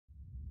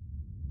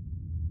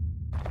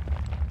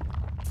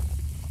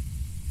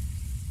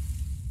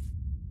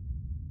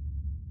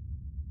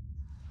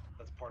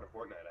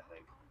Fortnite, I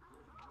think.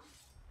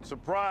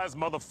 Surprise,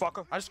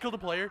 motherfucker! I just killed a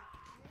player.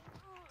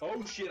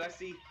 Oh shit! I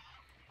see.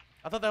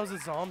 I thought that was a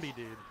zombie,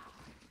 dude.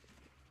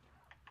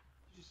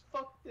 Just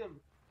fuck them.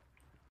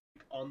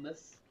 On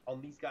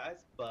these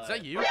guys, but. Is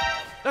that you?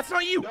 That's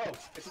not you. No,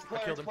 it's a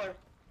player. I killed it's a him. player.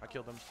 I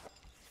killed him.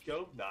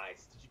 Go.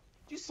 Nice.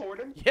 Did you sword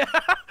him? Yeah,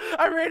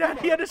 I ran out.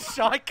 He had a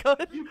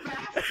shotgun. You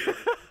bastard!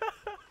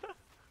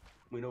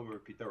 We know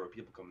there were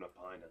people coming up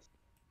behind us.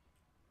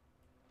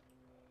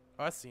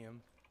 Oh, I see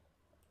him.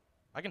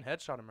 I can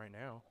headshot him right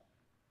now.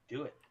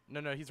 Do it.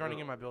 No, he's running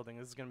in my building.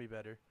 This is gonna be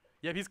better.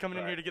 Yep, he's coming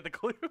in here to get the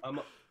clue.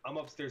 I'm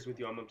upstairs with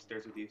you.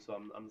 So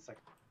I'm the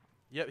second.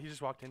 Yep, he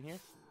just walked in here.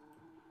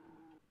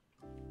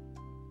 I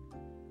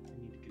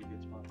need to get a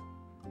good spot.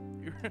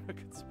 You're in a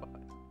good spot.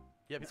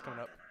 Yep, he's coming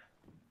up.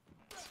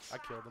 I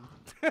killed him.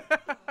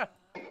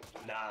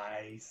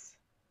 Nice.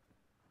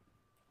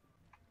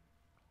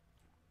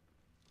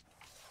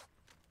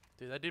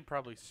 Dude, that dude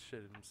probably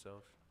shitted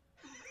himself.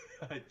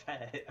 I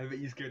bet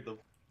you scared them.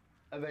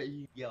 I bet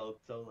you yelled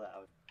so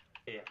loud.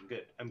 Hey, I'm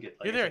good.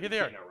 Like Here they are. Here they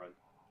are. Run.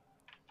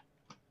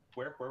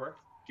 Where?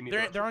 Give me.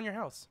 They're on your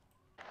house.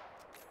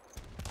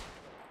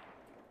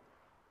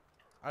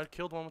 I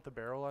killed one with the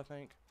barrel, I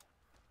think.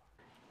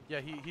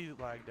 Yeah, he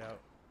lagged out.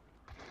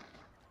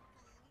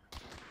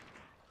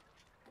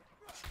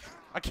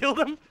 I killed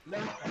him.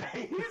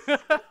 Nice.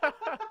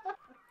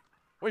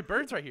 Wait,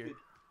 bird's right here.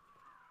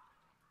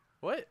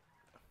 What?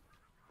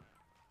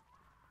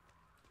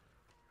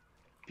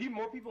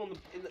 More people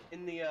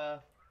in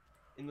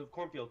the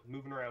cornfield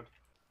moving around.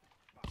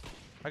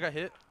 I got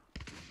hit.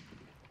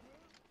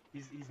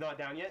 He's not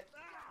down yet.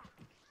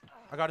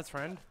 I got his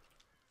friend.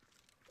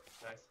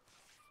 Nice.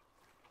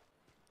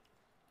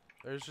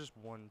 There's just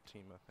one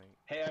team, I think.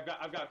 Hey,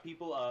 I've got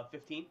people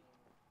 15.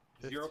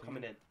 0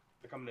 coming in.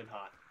 They're coming in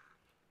hot.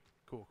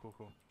 Cool.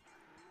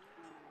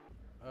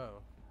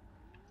 Oh.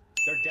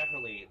 They're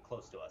definitely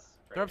close to us.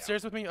 Right They're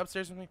upstairs with me.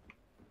 Upstairs with me.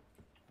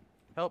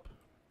 Help.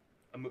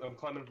 I'm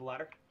climbing up the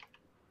ladder.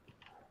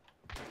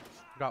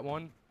 Got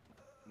one.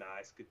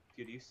 Nice.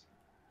 Good use.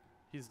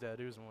 He's dead.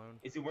 He was alone.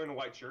 Is he wearing a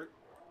white shirt?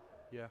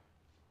 Yeah.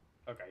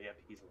 Okay, yeah,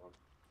 he's alone.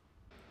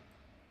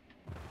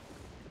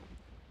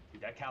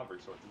 Dude, that cavalry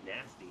sword's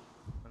nasty.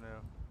 I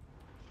know.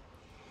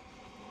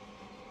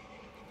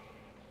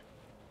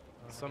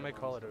 Some may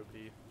call it OP.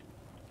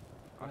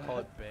 I call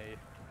it Bay.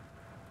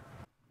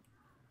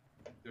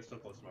 They're so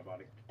close to my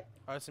body.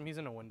 I assume he's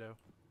in a window.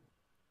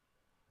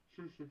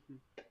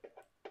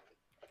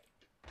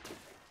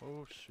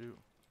 Oh shoot.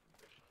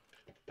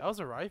 That was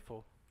a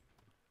rifle.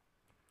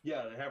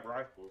 Yeah, they have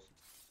rifles.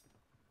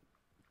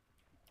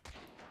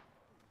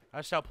 I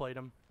just outplayed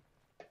him.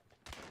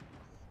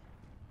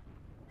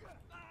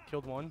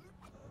 Killed one.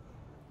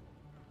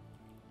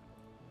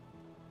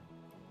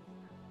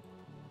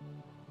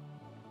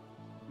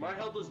 My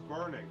health is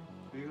burning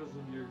because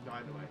of your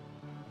dynamite.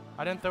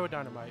 I didn't throw a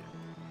dynamite.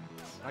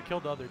 I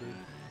killed the other dude.